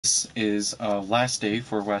This is last day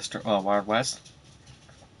for Wild West.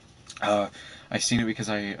 I seen it because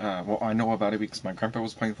I know about it because my grandpa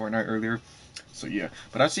was playing Fortnite earlier. So yeah,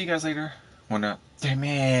 but I'll see you guys later. When damn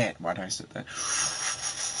it, why did I say that?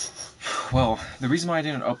 Well, the reason why I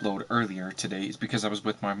didn't upload earlier today is because I was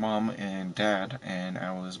with my mom and dad, and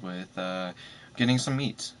I was with getting some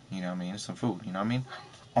meat. You know what I mean? Some food. You know what I mean?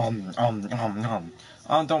 Don't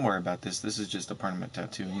worry about this. This is just a permanent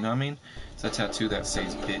tattoo. You know what I mean? It's a tattoo that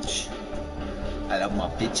says "bitch." I love my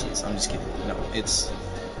bitches. I'm just kidding. No, it's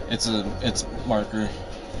marker.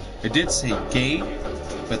 It did say gay,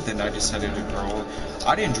 but then I decided to draw it.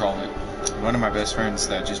 I didn't draw it. One of my best friends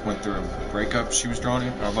that just went through a breakup, she was drawing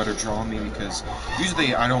it. I let her draw on me because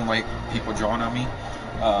usually I don't like people drawing on me.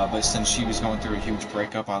 But since she was going through a huge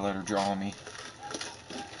breakup, I let her draw on me.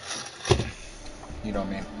 You know what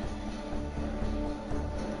I mean?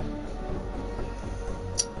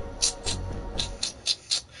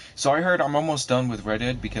 So I heard I'm almost done with Red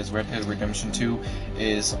Dead because Red Dead Redemption 2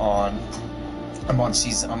 is on. I'm on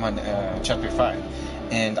chapter 5,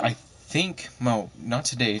 and I think not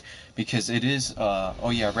today because it is.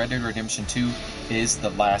 Oh yeah, Red Dead Redemption 2 is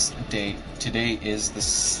the last day. Today is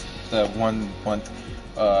the 1 month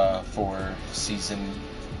for season.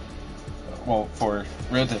 Well, for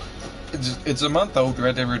Red Dead, it's a month old.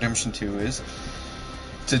 Red Dead Redemption 2 is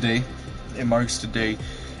today. It marks today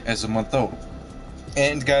as a month old.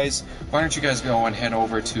 And guys, why don't you guys go and head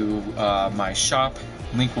over to my shop.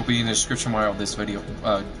 Link will be in the description while this video,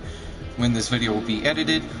 when this video will be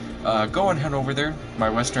edited. Go and head over there. My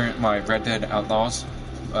Red Dead Outlaws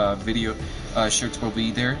video shirts will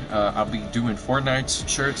be there. I'll be doing Fortnite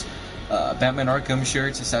shirts, Batman Arkham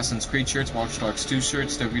shirts, Assassin's Creed shirts, Watch Dogs 2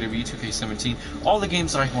 shirts, WWE 2K17. All the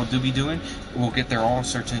games I will be doing will get there all in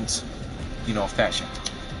certain, fashion.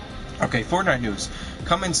 Okay, Fortnite news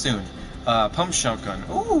coming soon. Pump shotgun.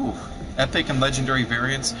 Ooh, epic and legendary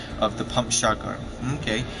variants of the pump shotgun.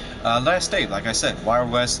 Okay. Last day, like I said,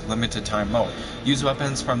 Wild West limited time mode. Use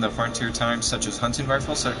weapons from the frontier times such as hunting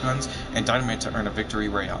rifles, shotguns, and dynamite to earn a victory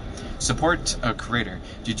royale. Support a creator.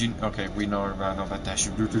 Did you? Okay, we know about that.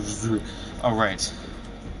 All right.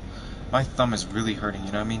 My thumb is really hurting.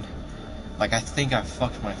 You know what I mean? Like I think I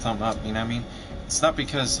fucked my thumb up. You know what I mean? It's not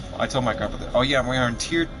because I told my grandpa that. Oh yeah, we are on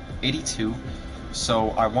tier 82. So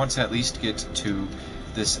I want to at least get to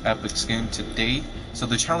this epic skin today. So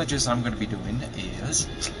the challenges I'm going to be doing is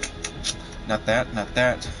not that,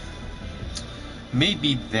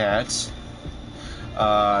 maybe that,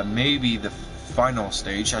 maybe the final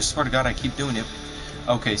stage. I swear to God, I keep doing it.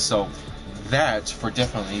 Okay, so that for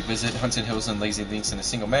definitely visit Haunted Hills and Lazy Links in a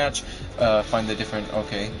single match. Find the different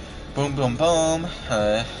boom boom boom.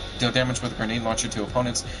 Deal damage with a grenade launcher to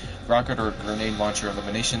opponents. Rocket or grenade launcher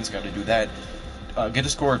eliminations. Got to do that. Get a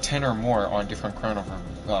score of 10 or more on different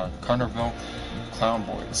Carnival clown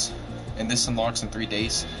boards. And this unlocks in 3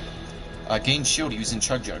 days. Gain shield using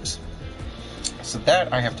chug jugs. So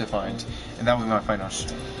that I have to find. And that will be my final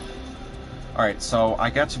stream. Alright, so I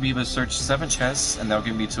got to be able to search 7 chests. And that'll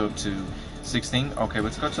get me to up to 16. Okay,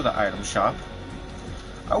 let's go to the item shop.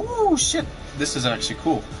 Oh, shit. This is actually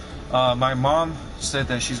cool. My mom said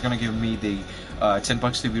that she's going to give me the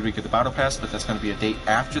 $10 to be able to get the battle pass, but that's going to be a date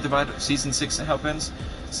after the season 6 happens.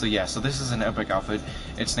 So yeah, so this is an epic outfit.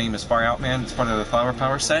 Its name is Far Out Man. It's part of the Flower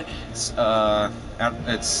Power set.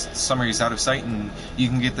 Its summary is Out of Sight, and you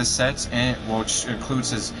can get this set, and which includes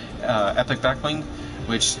his epic backbling,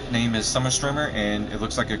 which name is Summer Streamer, and it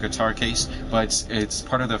looks like a guitar case, but it's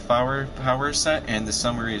part of the Flower Power set, and the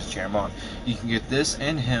summary is Jam On. You can get this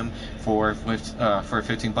and him for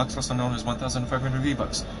 $15, also known as 1,500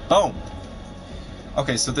 V-Bucks. Boom!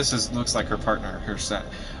 Okay, so this looks like her set.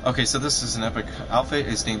 Okay, so this is an epic outfit.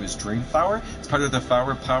 His name is Dreamflower. It's part of the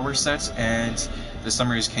Flower Power set, and the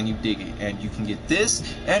summary is Can You Dig It? And you can get this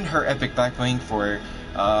and her epic backbling for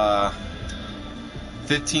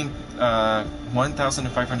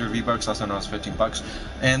 1,500 V-Bucks, also known as $15.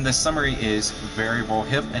 And the summary is Variable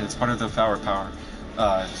Hip, and it's part of the Flower Power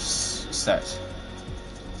set.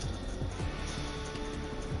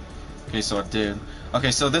 Okay, so it did.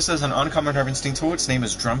 Okay, so this is an uncommon harvesting tool. Its name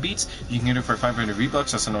is Drumbeats. You can get it for 500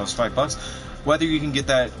 V-Bucks, also known as $5. Whether you can get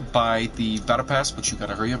that by the Battle Pass, but you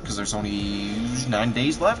gotta hurry up because there's only 9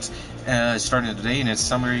 days left, starting today, and its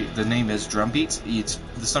summary, the name is Drumbeats.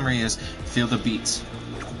 The summary is Feel the Beats.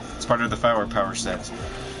 It's part of the Flower Power set.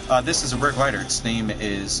 This is a rare glider. Its name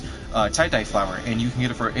is Tie-Dye Flower, and you can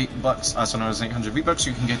get it for $8, also known as 800 V-Bucks.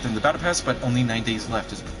 You can get it in the Battle Pass, but only 9 days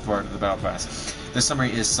left is part of the Battle Pass. The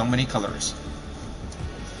summary is So Many Colors.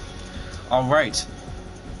 Alright,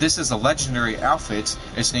 this is a legendary outfit.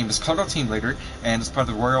 Its name is Cuddle Team Leader, and it's part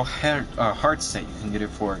of the Royal Heart set. You can get it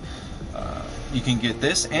for. You can get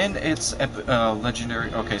this, and it's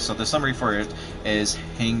legendary. Okay, so the summary for it is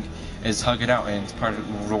Hug It Out, and it's part of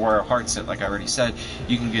the Royal Heart set, like I already said.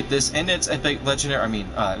 You can get this, and it's epic legendary.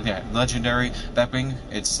 Legendary Batwing.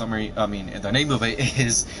 Its summary. The name of it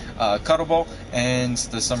is Cuddle, and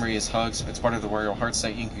the summary is Hugs. It's part of the Royal Heart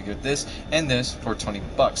set. You can get this and this for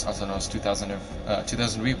 $20, also known as 2,000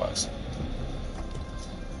 V-Bucks.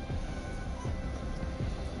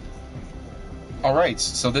 Alright,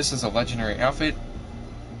 so this is a legendary outfit.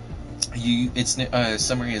 Its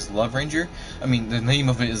summary is Love Ranger. The name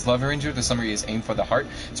of it is Love Ranger. The summary is Aim for the Heart.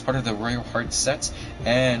 It's part of the Royal Heart set,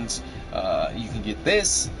 and you can get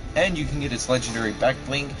this, and you can get its legendary back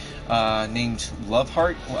bling named Love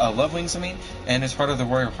Wings. And it's part of the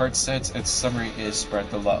Royal Heart set. Its summary is Spread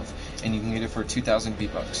the Love, and you can get it for 2,000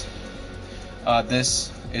 V-Bucks.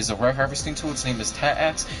 This is a rare harvesting tool. Its name is Tat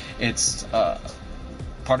Axe. It's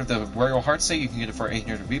part of the Royal Heart set. You can get it for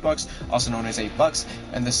 800 V-Bucks, also known as $8,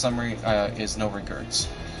 and this summary is No Regrets.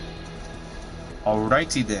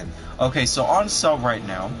 Alrighty then. Okay, so on sale right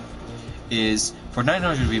now is for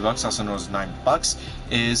 900 V-Bucks, also known as $9,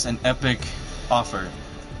 is an epic offer,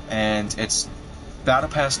 and it's Battle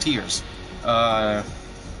Pass tiers. 10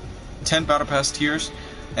 Battle Pass tiers,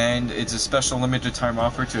 and it's a special limited time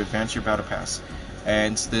offer to advance your Battle Pass.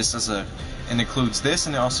 And this is includes this,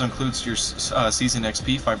 and it also includes your season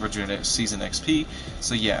XP, 500 season XP.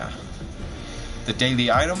 So yeah, the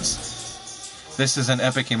daily items. This is an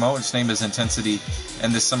epic emote. Its name is Intensity,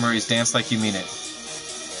 and this summary is Dance Like You Mean It.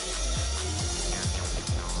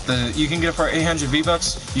 You can get it for 800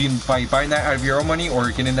 V-Bucks. You can by buying that out of your own money,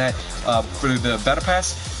 or getting that through the Battle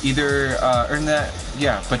Pass. Either earn that,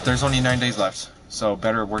 yeah. But there's only 9 days left, so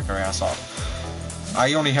better work your ass off.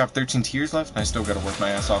 I only have 13 tiers left, and I still gotta work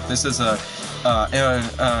my ass off. This is a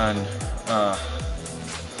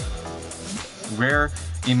rare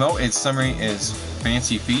emote. Its summary is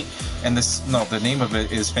Fancy Feet, and the name of it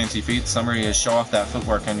is Fancy Feet. Summary is Show Off That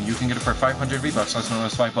Footwork, and you can get it for 500 V-Bucks, also known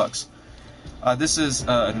as $5. This is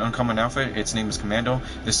an uncommon outfit. Its name is Commando.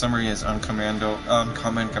 This summary is Uncommon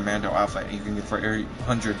Commando outfit. You can get it for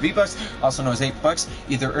 800 V-Bucks, also known as $8.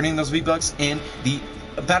 Either earning those V-Bucks in the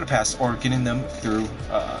Battle Pass or getting them through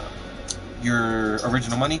your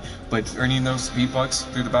original money, but earning those V-Bucks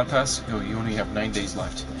through the Battle Pass, you only have 9 days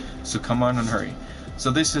left. So come on and hurry.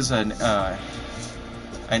 So this is an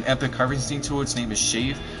epic harvesting tool. Its name is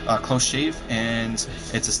Close Shave, and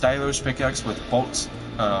it's a stylish pickaxe with bolts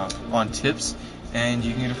on tips, and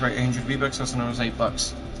you can get it for 800 V-Bucks, also known as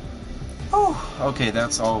 $8. Oh, okay,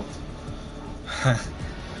 that's all.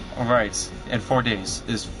 All right, in 4 days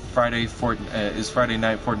is Friday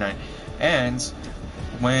night Fortnite, and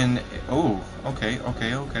when okay.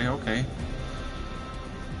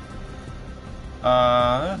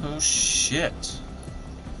 Oh shit,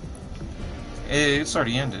 it's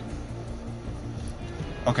already ended.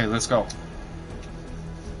 Okay, let's go.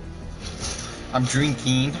 I'm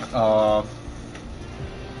drinking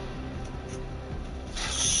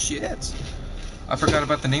shit. I forgot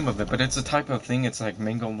about the name of it, but it's a type of thing. It's like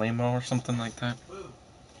mango limo or something like that.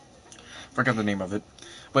 Forgot the name of it.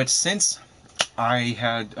 But since I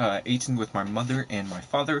had eaten with my mother and my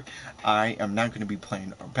father, I am not going to be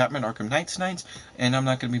playing Batman Arkham Knight tonight, and I'm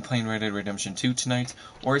not going to be playing Red Dead Redemption 2 tonight,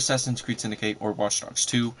 or Assassin's Creed Syndicate, or Watch Dogs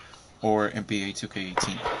 2, or NBA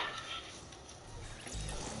 2K18.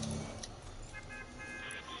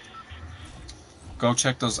 Go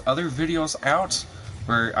check those other videos out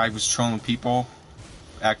where I was trolling people,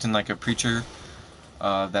 acting like a preacher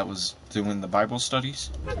that was doing the Bible studies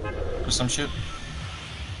or some shit.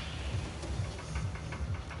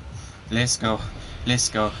 Let's go. Let's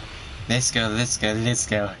go. Let's go. Let's go. Let's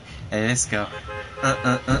go. Let's go.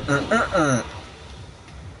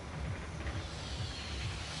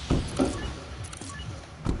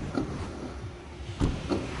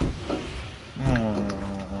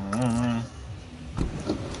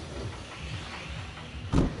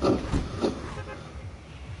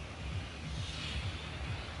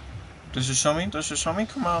 Does it show me? Does it show me?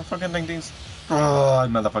 Come on, fucking ding dings. Oh,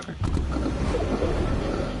 motherfucker.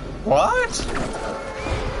 What?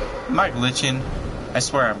 Am I glitching? I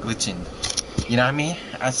swear I'm glitching. You know what I mean?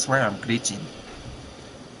 I swear I'm glitching.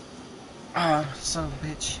 Ah, son of a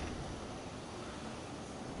bitch.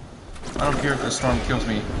 I don't care if the storm kills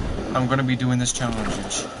me. I'm gonna be doing this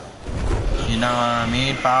challenge. You know what I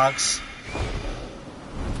mean, Fox?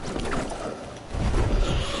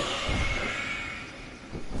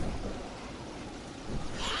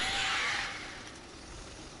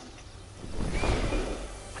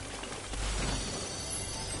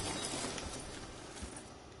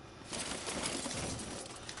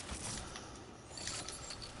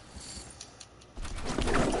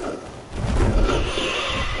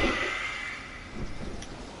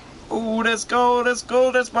 let's go, let's go.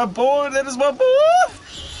 That's my boy, that is my boy.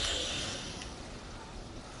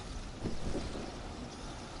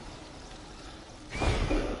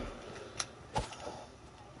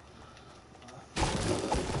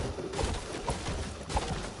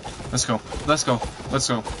 Let's go, let's go, let's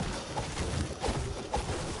go.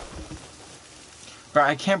 But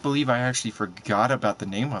I can't believe I actually forgot about the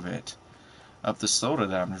name of it. Of the soda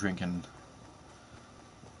that I'm drinking.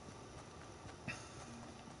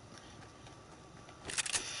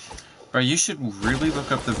 Bro, you should really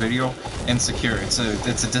look up the video Insecure. It's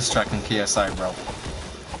a diss track in KSI, bro.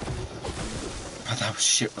 But that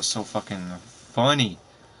shit was so fucking funny.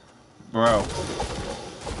 Bro.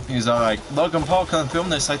 He was all like, Logan Paul, come film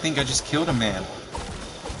this, I think I just killed a man.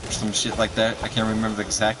 Or some shit like that. I can't remember the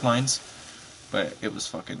exact lines. But it was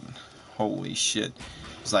fucking, holy shit.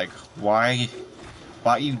 It's like, why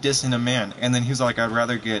are you dissing a man? And then he was like, I'd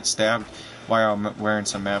rather get stabbed while I'm wearing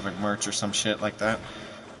some Maverick merch or some shit like that.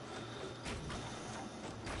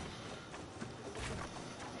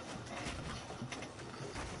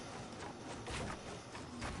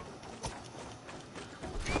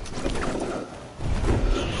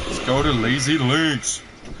 Let's go to Lazy Links.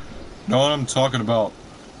 Know what I'm talking about.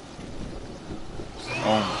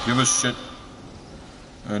 Oh, give a shit.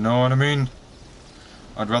 You know what I mean?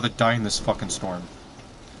 I'd rather die in this fucking storm.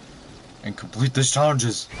 And complete these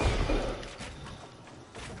challenges.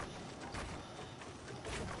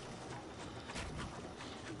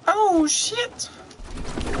 Oh shit!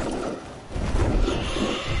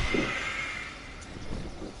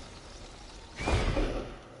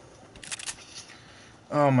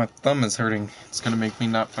 Oh, my thumb is hurting. It's gonna make me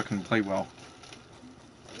not fucking play well.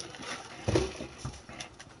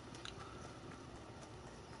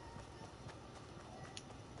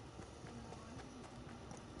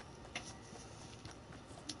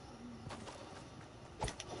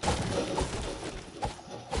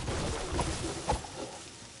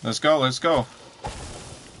 Let's go, let's go.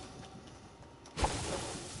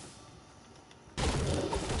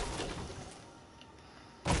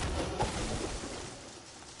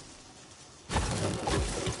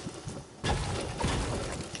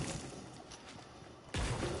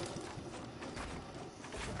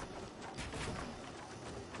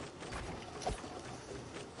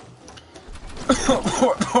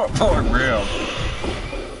 Poor real.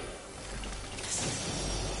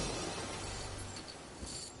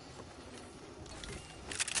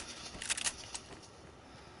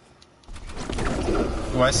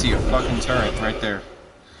 Oh, I see a fucking turret right there.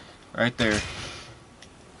 Right there.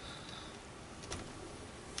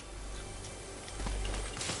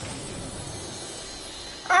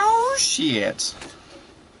 Oh, shit.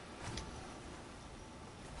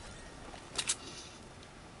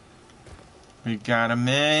 We got a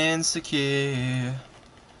man secure.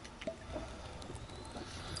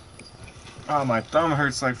 Oh, my thumb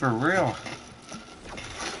hurts like for real.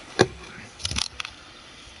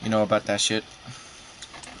 You know about that shit.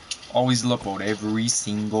 Always upload every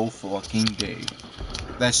single fucking day.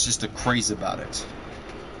 That's just the craze about it.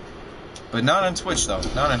 But not on Twitch though.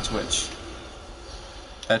 Not on Twitch.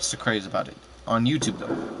 That's the craze about it. On YouTube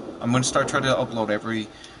though. I'm gonna start trying to upload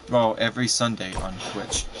every Sunday on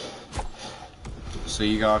Twitch. So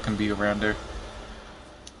you all can be around there.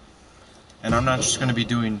 And I'm not just gonna be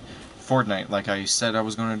doing Fortnite like I said I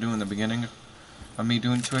was gonna do in the beginning of me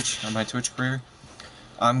doing Twitch, on my Twitch career.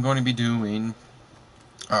 I'm going to be doing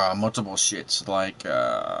multiple shits like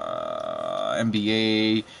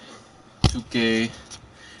NBA, 2K,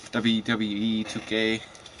 WWE 2K,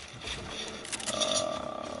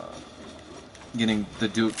 getting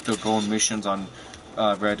the gold missions on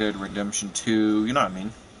Red Dead Redemption 2, you know what I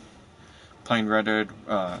mean? Playing Red Dead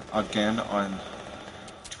again on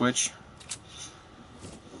Twitch.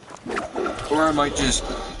 Or I might just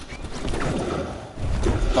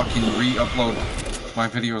fucking re-upload my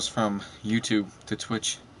videos from YouTube to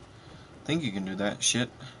Twitch. I think you can do that shit.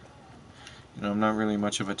 You know, I'm not really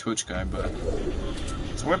much of a Twitch guy, but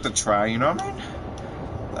it's worth a try, you know what I mean?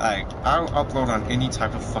 Like, I'll upload on any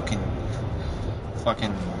type of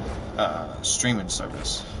fucking streaming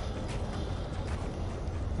service.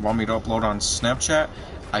 Want me to upload on Snapchat?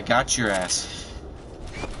 I got your ass.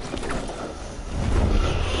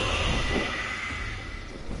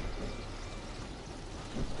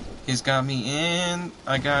 He's got me in,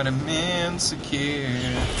 I got him in secure.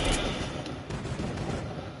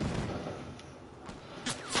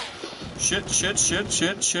 Shit, shit, shit,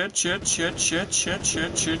 shit, shit, shit, shit, shit, shit,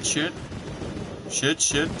 shit, shit, shit. Shit,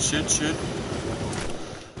 shit, shit, shit.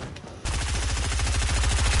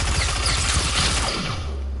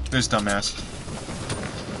 This dumbass.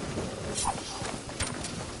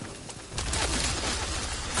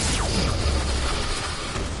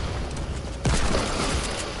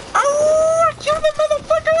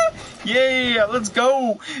 Yeah, let's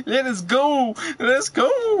go. Let us go. Let's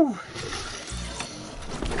go.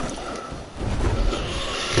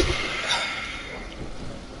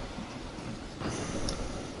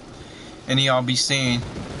 And y'all be saying,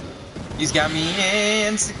 he's got me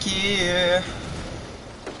insecure.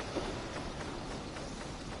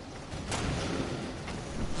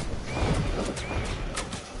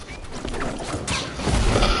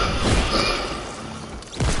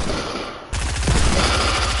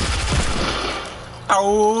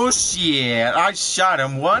 Oh shit, I shot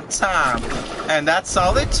him one time, and that's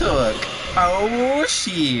all it took. Oh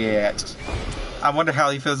shit. I wonder how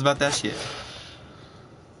he feels about that shit.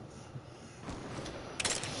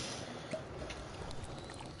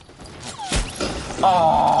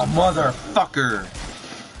 Oh, motherfucker.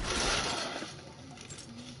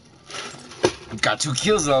 Got 2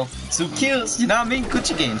 kills though. 2 kills, you know what I mean?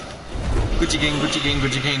 Gucci gang. Gucci gang, Gucci gang,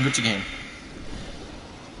 Gucci gang, Gucci gang.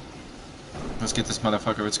 Let's get this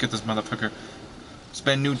motherfucker. Let's get this motherfucker.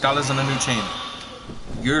 Spend new dollars on a new chain.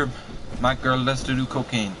 You're my girl. Let's do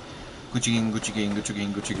cocaine. Gucci gang, Gucci gang, Gucci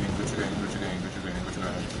gang, Gucci gang, Gucci gang, Gucci gang, Gucci gang, Gucci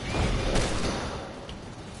gang.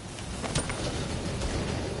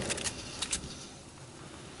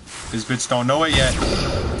 This bitch don't know it yet.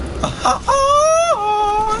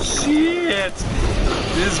 Oh shit!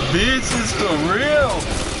 This bitch is for real.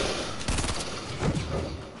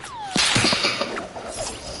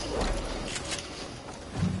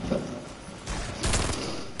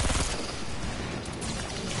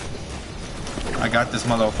 I got this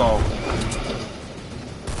motherfucker.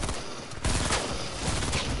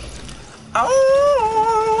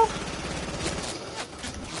 Oh!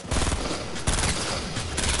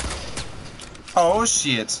 Oh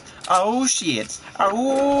shit. Oh shit.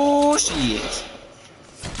 Oh shit.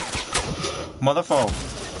 Motherfucker.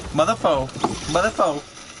 Motherfucker. Motherfucker.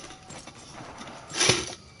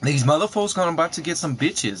 These motherfuckers gonna about to get some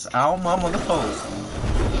bitches. Ow, my motherfuckers.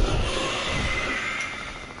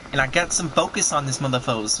 And I got some focus on this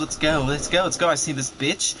motherfucker. Let's go, let's go, let's go. I see this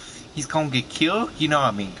bitch. He's gonna get killed. You know what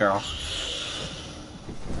I mean, girl.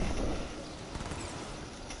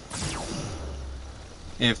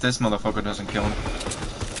 If this motherfucker doesn't kill him.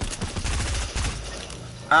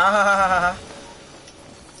 Ah.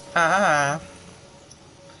 Ah.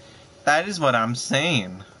 That is what I'm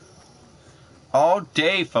saying. All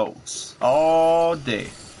day, folks. All day.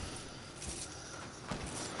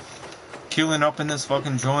 Killing up in this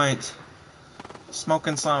fucking joint,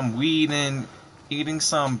 smoking some weed and eating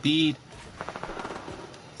some bead,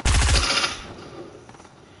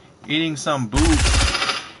 eating some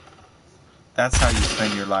booze. That's how you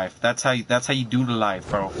spend your life. That's how you do the life,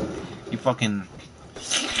 bro. You fucking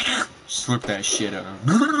slurp that shit out.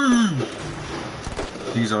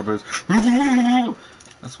 These are birds.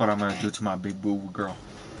 That's what I'm gonna do to my big boo girl.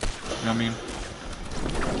 You know what I mean?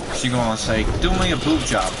 She gonna say, "Do me a boob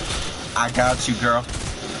job." I got you, girl.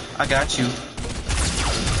 I got you.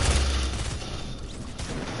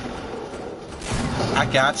 I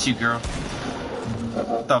got you, girl.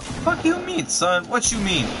 The fuck you mean, son? What you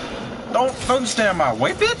mean? Don't stand in my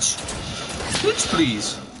way, bitch. Bitch,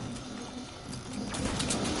 please.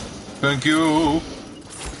 Thank you.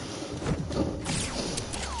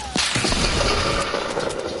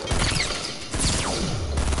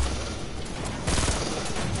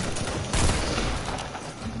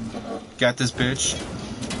 Got this bitch.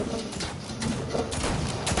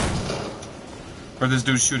 Where this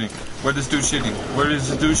dude shooting? Where this dude shooting? Where is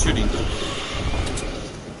this dude shooting?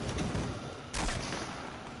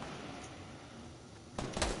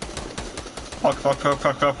 Fuck, fuck, fuck,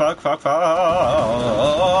 fuck, fuck, fuck, fuck, fuck.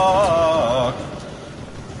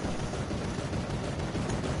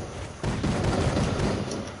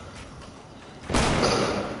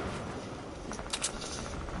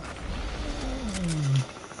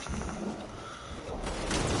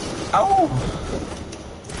 Ow!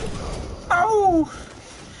 Ow!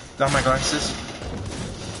 Got my glasses.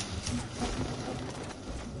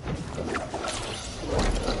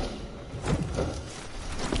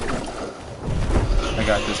 I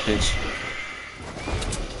got this bitch.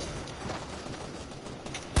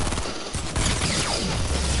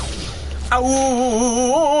 Ow!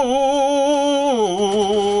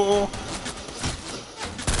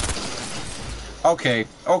 Okay,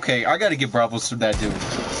 okay, I gotta give bravos to that dude.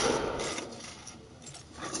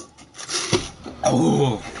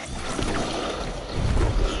 Oh.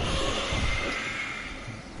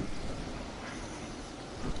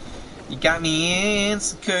 You got me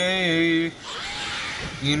insecure.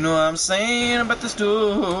 You know what I'm saying about this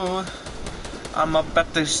dude. I'm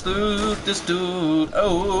about to shoot this dude.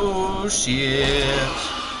 Oh shit.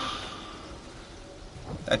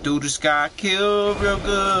 That dude just got killed real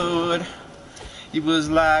good. He was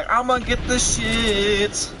like, I'm gonna get the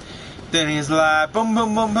shit. Then he's like, boom,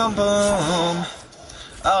 boom, boom, boom, boom.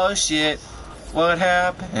 Oh shit, what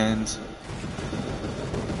happened?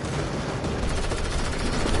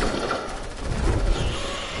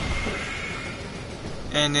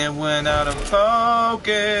 And it went out of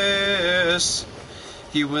focus.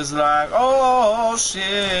 He was like, oh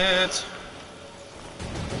shit.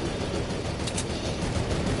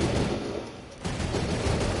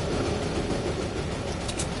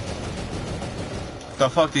 The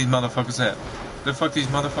fuck these motherfuckers at? The fuck these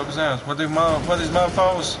motherfuckers at? What these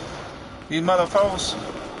motherfuckers? These motherfuckers?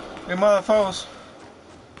 These motherfuckers?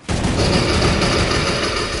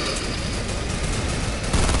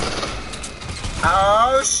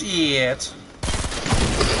 Oh shit.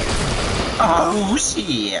 Oh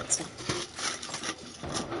shit.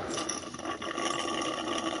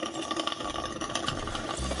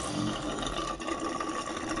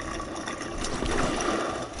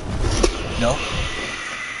 No.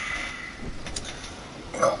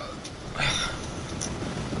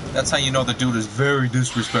 That's how you know the dude is very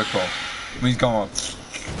disrespectful. He's going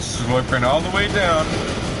slurping all the way down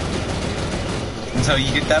until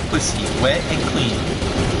you get that pussy wet and clean.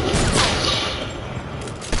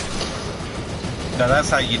 Now that's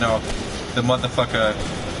how you know the motherfucker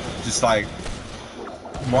just like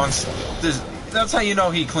wants this. That's how you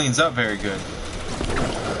know he cleans up very good.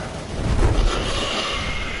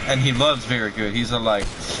 And he loves very good. He's like,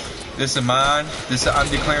 this is mine. I'm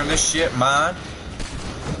declaring this shit mine.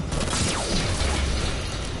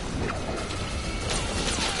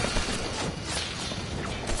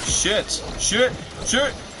 Shit, shit,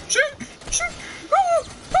 shit, shit, shit, oh,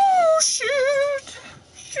 shit,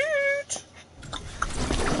 shit.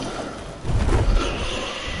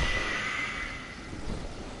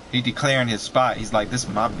 He declaring his spot. He's like, this is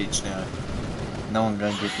my bitch now. No one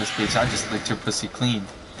gonna get this bitch. I just licked her pussy clean.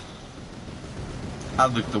 I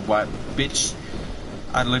licked the white bitch.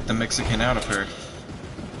 I licked the Mexican out of her.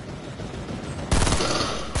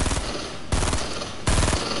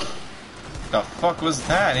 The fuck was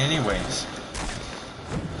that anyways?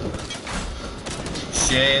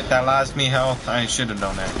 Shit, that lost me health. I should have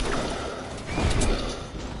known that.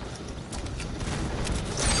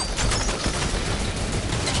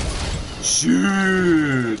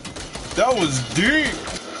 Shit! That was deep!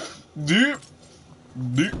 Deep!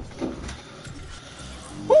 Deep!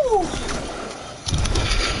 Woo!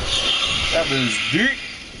 That was deep!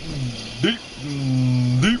 Deep!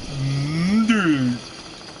 Deep! Deep!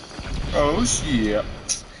 Oh shit.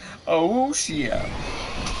 Oh shit.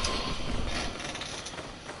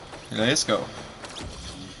 Let's go.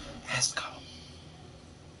 Let's go.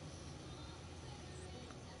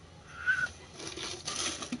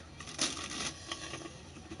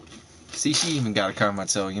 See, she even got a car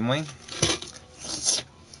myself, you know what I mean?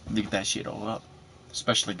 Look at that shit all up.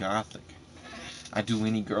 Especially gothic. I do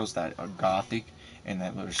any girls that are gothic and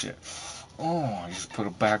that little shit. Oh, I just put a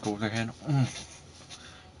back over their head. You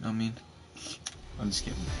know what I mean? I'm just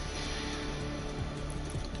kidding.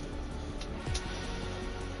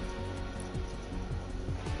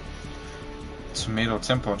 Tomato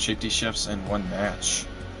tempo and shifty chefs in one match.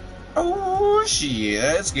 Oh shit,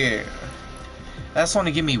 that's good. That's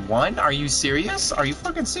only give me one? Are you serious? Are you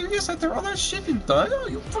fucking serious after all that shit you've done? Are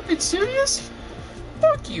you fucking serious?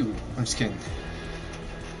 Fuck you. I'm just kidding.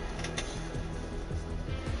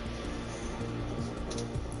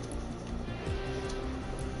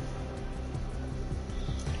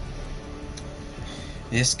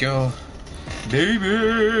 Let's go.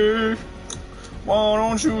 Baby, why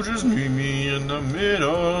don't you just meet me in the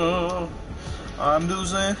middle? I'm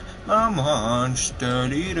losing my mind. Just a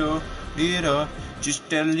little,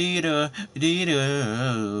 just a little,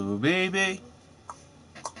 baby.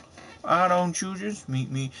 Why don't you just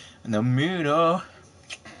meet me in the middle?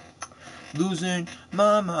 Losing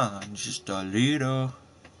my mind just a little.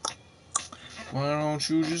 Why don't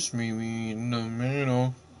you just meet me in the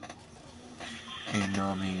middle? In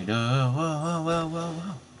the middle, whoa, whoa, whoa,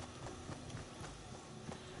 whoa.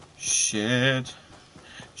 Shit.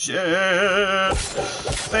 Shit.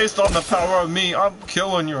 Based on the power of me, I'm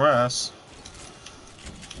killing your ass.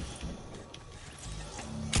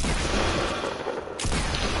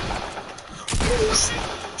 Oh,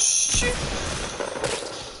 shit. Shit.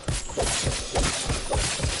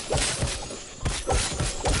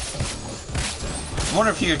 I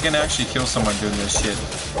wonder if you can actually kill someone doing this shit.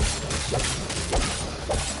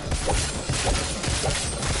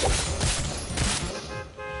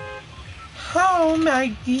 Oh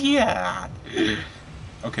my god.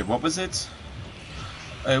 Okay, what was it?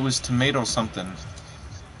 It was tomato something.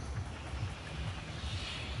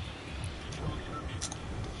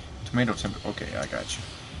 Tomato timber. Okay, I got you.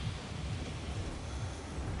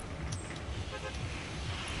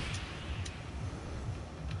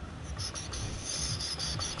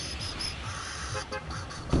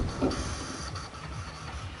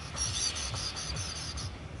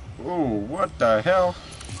 Oh, what the hell?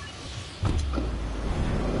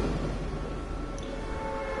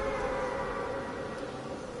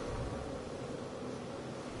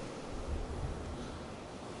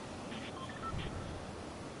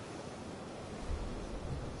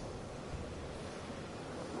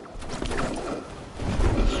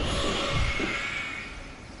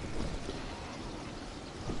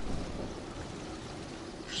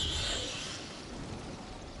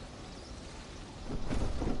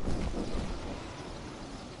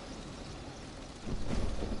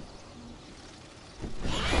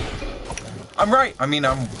 I'm right. I mean,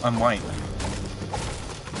 I'm white.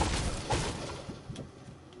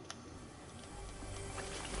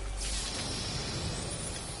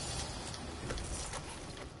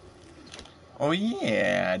 Oh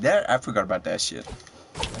yeah, that I forgot about that shit.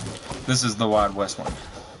 This is the Wild West one.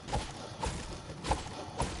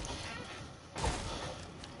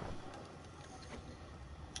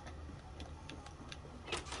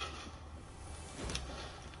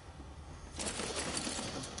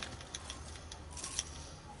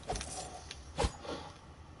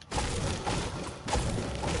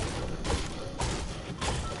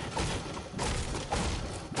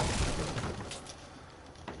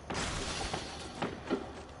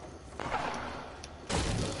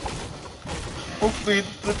 Hopefully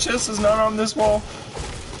the chest is not on this wall.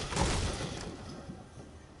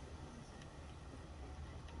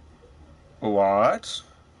 What?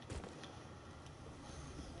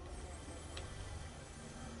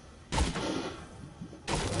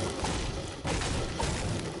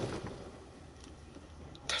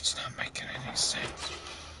 That's not making any sense.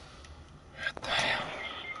 What the hell?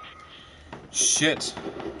 Shit.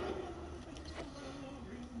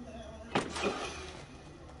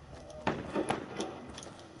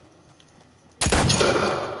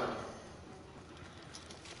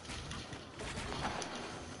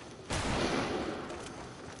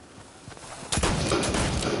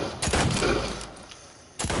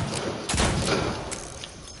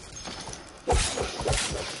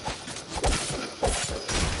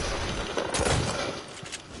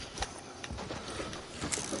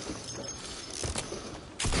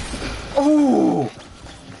 Oh!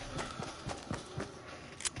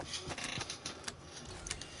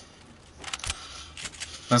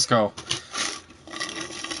 Let's go.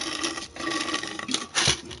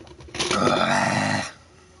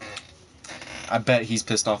 I bet he's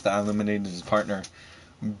pissed off that I eliminated his partner.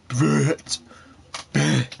 Bet.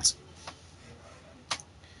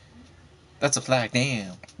 That's a flag,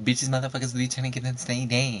 damn. Bitches, motherfuckers, really trying to get them to stay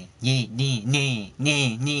down. Yeah.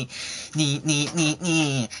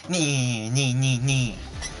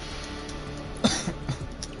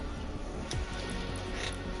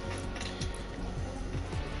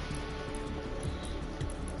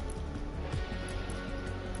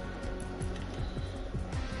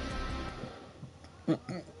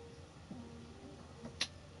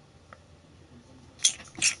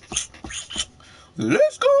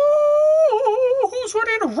 Let's go! Who's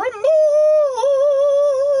ready to rumble?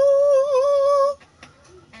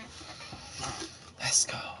 Let's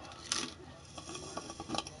go.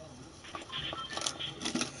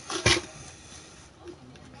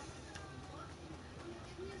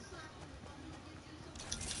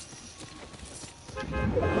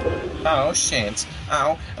 Oh shit.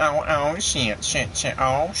 Oh shit.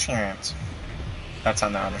 Oh shit. That's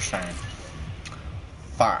on the other side.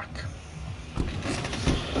 Fuck.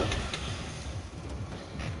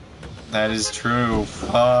 That is true.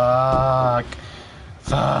 Fuck.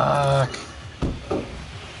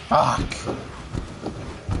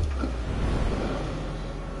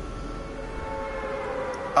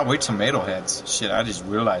 Oh, wait, tomato heads. Shit, I just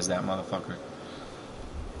realized that, motherfucker.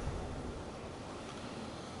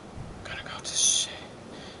 Gotta go to shit.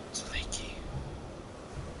 It's leaky.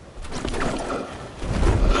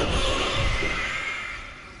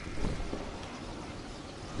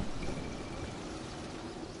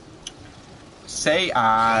 Say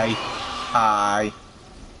I.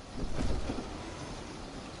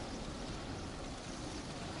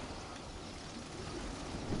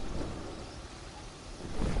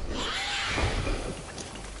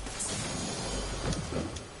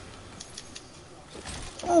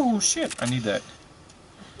 Oh shit, I need that.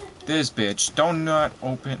 This bitch, don't not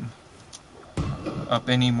open up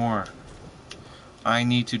anymore. I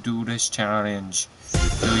need to do this challenge.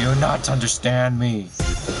 Do you not understand me?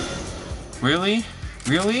 Really?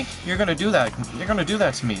 Really? You're gonna do that? You're gonna do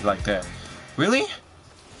that to me like that? Really?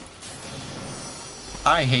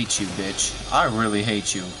 I hate you, bitch. I really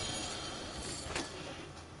hate you.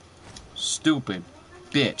 Stupid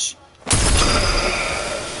bitch.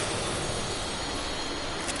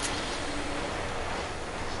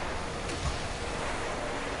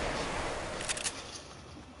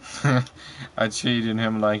 I treated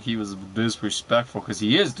him like he was disrespectful, because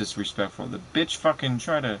he is disrespectful. The bitch fucking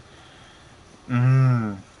try to...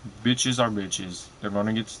 Bitches are bitches. They're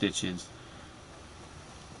gonna get stitches.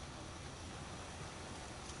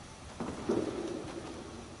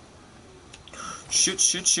 Shit.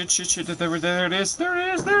 There it is.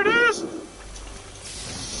 There it is.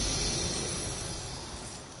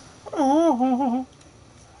 Oh.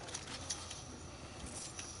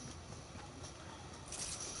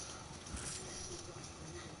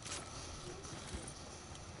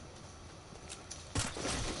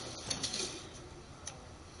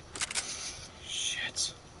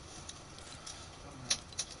 Shit.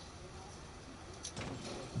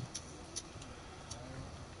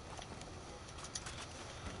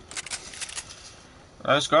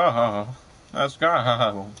 Let's go. Let's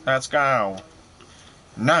go. Let's go.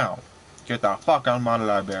 Now, get the fuck out of my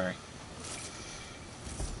library.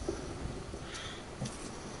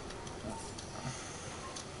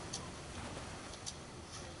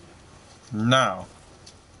 Now,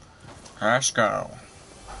 let's go.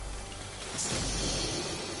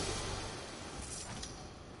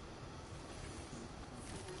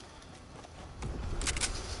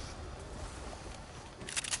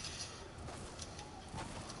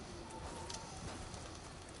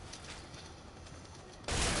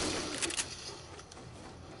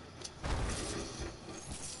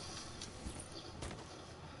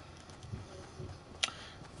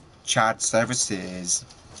 Chat services.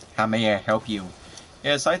 How may I help you?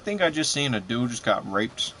 Yes, I think I just seen a dude just got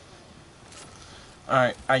raped.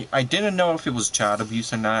 I didn't know if it was child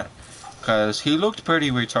abuse or not, because he looked pretty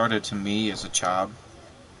retarded to me as a child.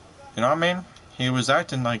 You know what I mean? He was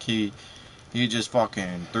acting like he just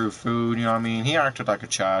fucking threw food, you know what I mean? He acted like a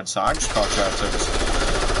child, so I just called chat services.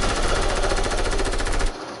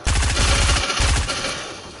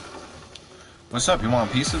 What's up? You want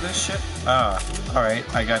a piece of this shit?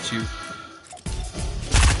 Alright, I got you.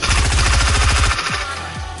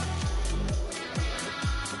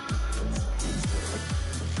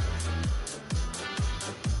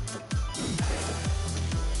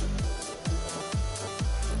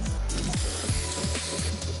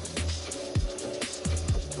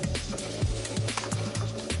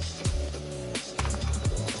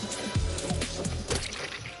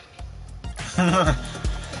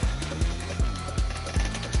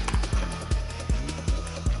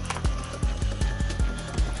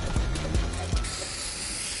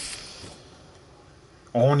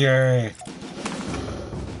 Oh yeah.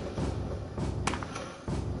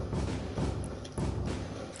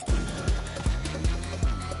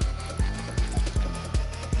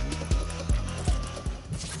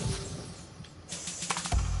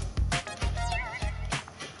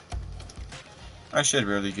 I should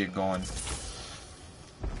really get going.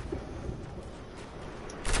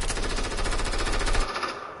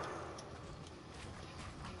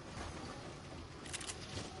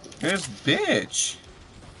 This bitch.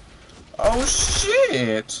 Oh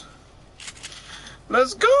shit!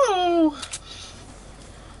 Let's go! Oh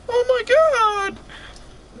my god!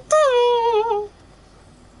 Oh.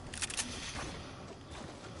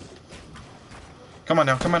 Come on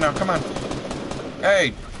now, come on now, come on!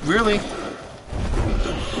 Hey, really?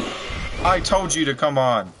 I told you to come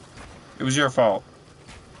on. It was your fault.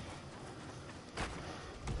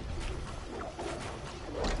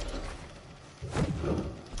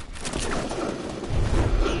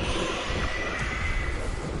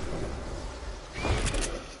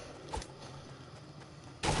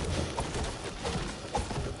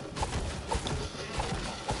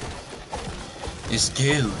 Let's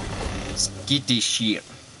go. Let's get this shit.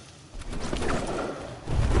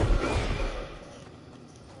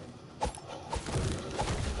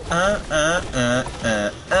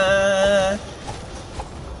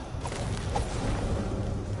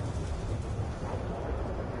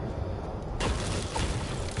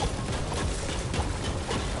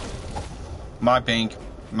 My bank.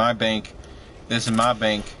 My bank. This is my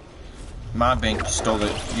bank. My bank. You stole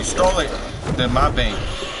it. You stole it. Then my bank.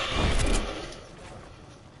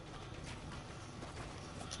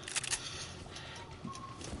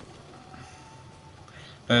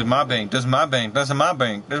 This is my bank. This is my bank. This is my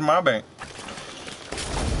bank. This is my bank.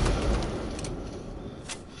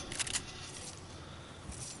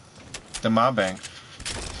 This is my bank.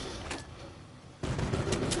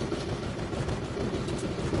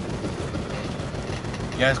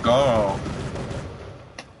 Yes, go.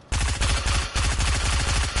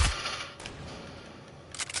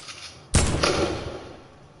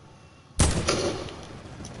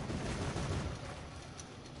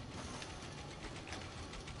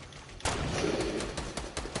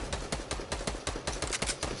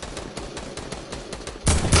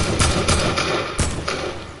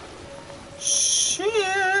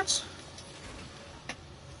 Shit.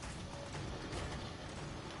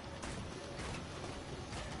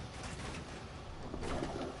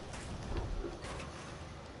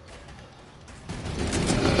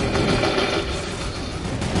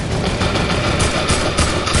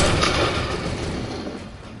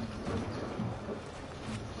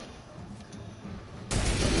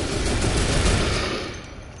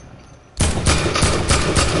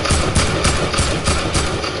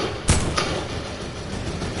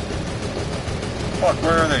 Fuck,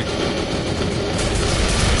 where are they?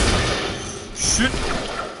 Shit!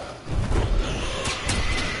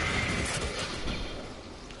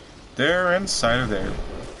 They're inside of there.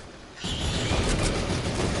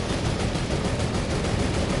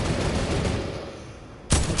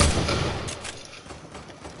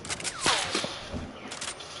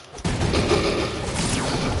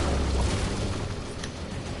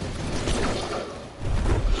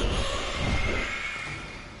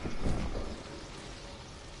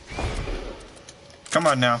 Come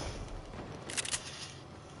on now.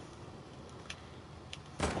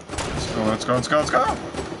 Let's go, let's go, let's go, let's go!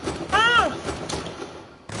 Ah!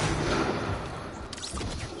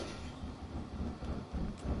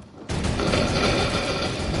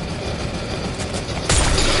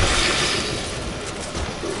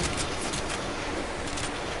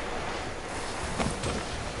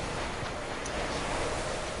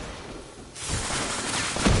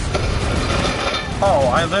 Oh,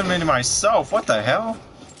 I eliminated myself. What the hell?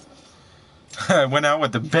 I went out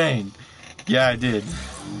with a bang. Yeah, I did.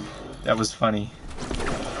 That was funny.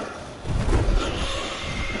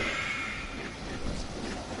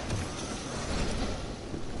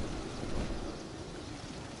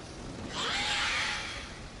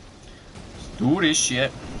 Let's do this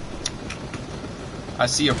shit. I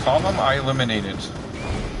see a problem. I eliminate it.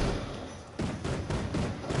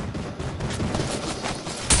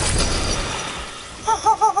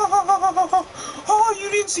 Oh, you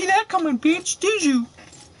didn't see that coming, bitch, did you?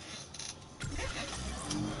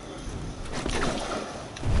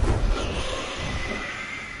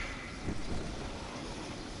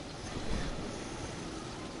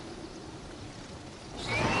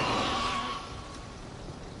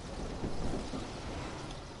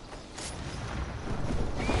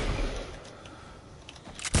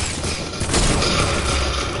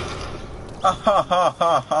 Ha ha ha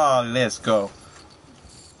ha ha, let's go.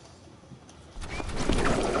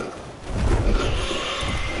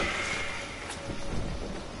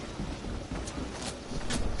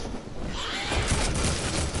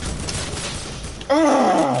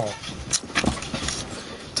 Oh!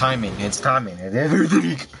 Timing, it's timing and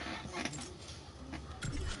everything.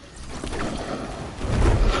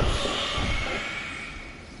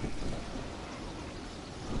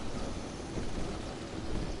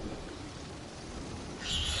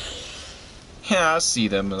 Yeah, I see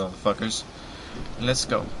them motherfuckers. Let's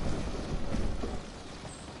go.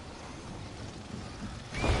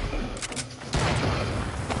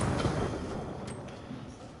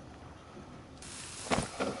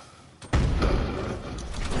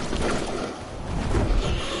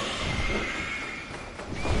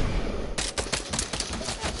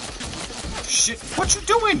 Shit, what you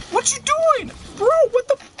doing? What you doing? Bro, what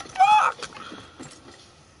the fuck?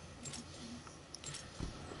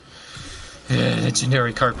 Yeah,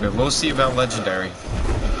 legendary carpet. We'll see about legendary.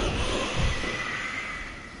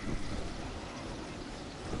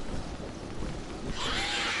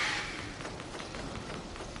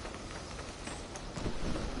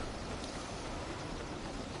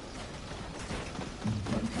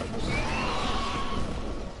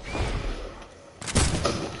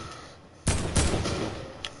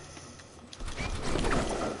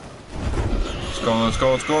 Let's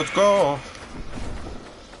go, let's go, let's go!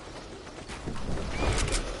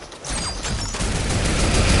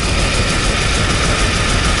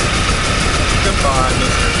 Goodbye,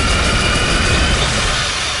 mister.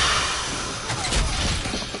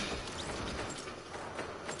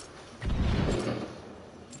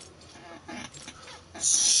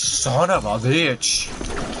 Son of a bitch.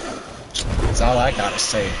 That's all I gotta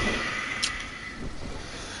say.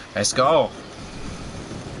 Let's go.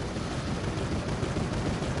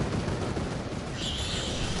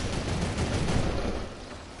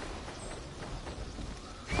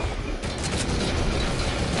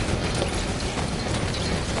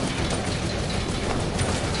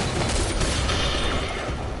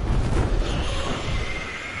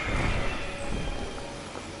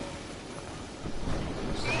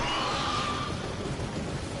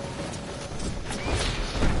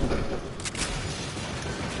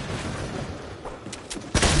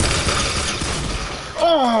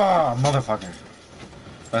 Motherfucker.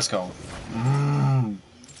 Let's go.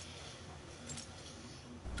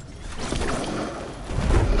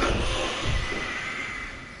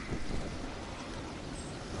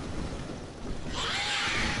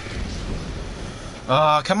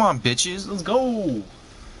 Come on, bitches. Let's go.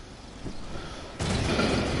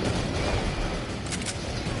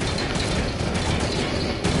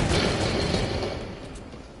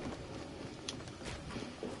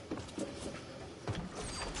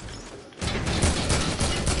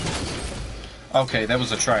 Okay, that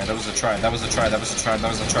was a try. That was a try. That was a try. That was a try. That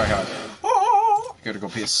was a try hard. Oh! Gotta go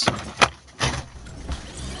piss.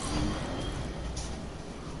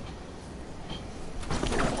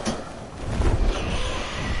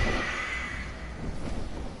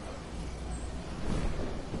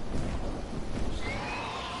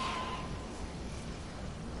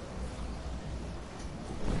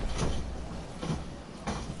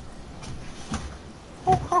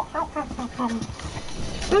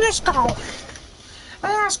 Let's go.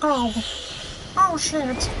 Let's go. Oh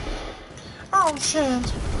shit. Oh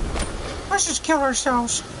shit. Let's just kill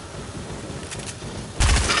ourselves.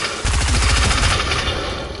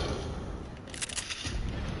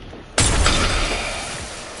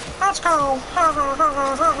 Let's go.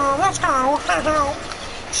 Let's go.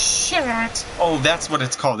 Shit. Oh, that's what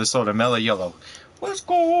it's called. It's sort of mellow yellow. Let's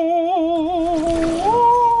go.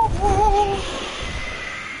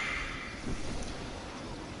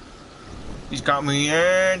 He's got me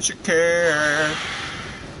insecure.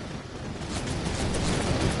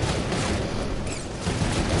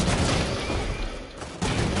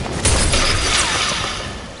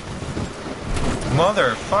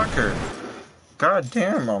 Motherfucker. God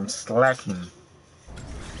damn, I'm slacking.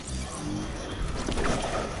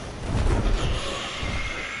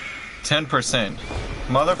 %.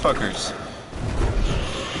 Motherfuckers.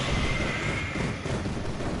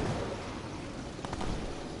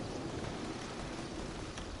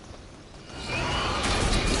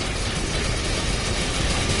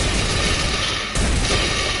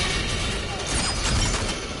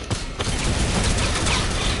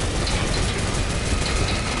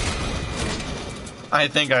 I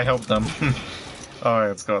think I helped them. Alright,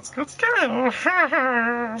 let's go, let's go, let's go.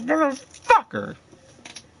 Motherfucker.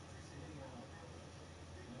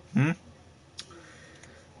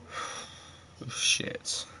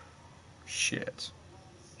 Shit. Shit.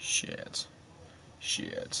 Shit.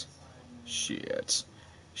 Shit. Shit.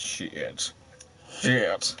 Shit.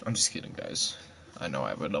 Shit. I'm just kidding, guys. I know I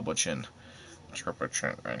have a double chin. Triple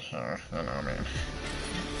chin right here. You know what I mean?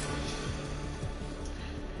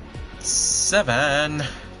 7.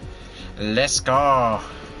 Let's go.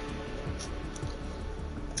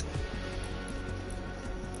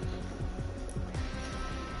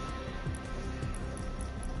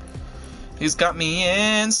 He's got me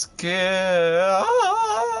in scared.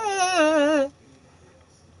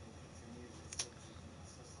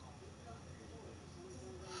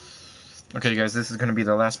 Okay, guys, this is going to be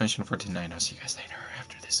the last mission for tonight. I'll see you guys later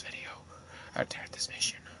after this video. After this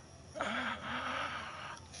mission.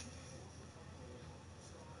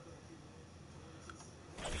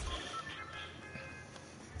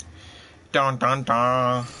 Dun dun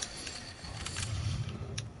dun.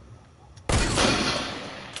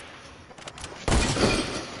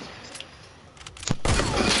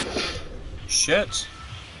 Shit.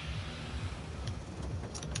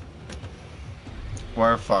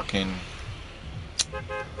 We're fucking.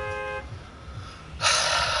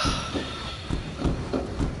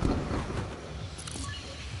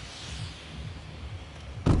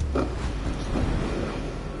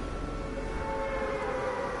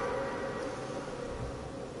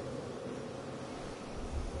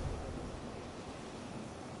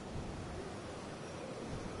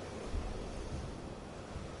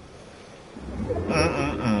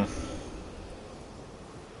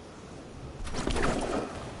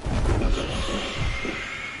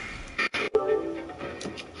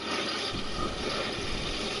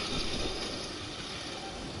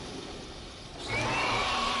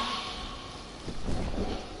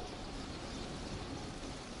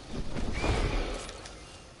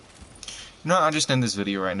 No, I'll just end this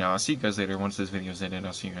video right now. I'll see you guys later. Once this video's ended,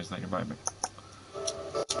 I'll see you guys later. Bye.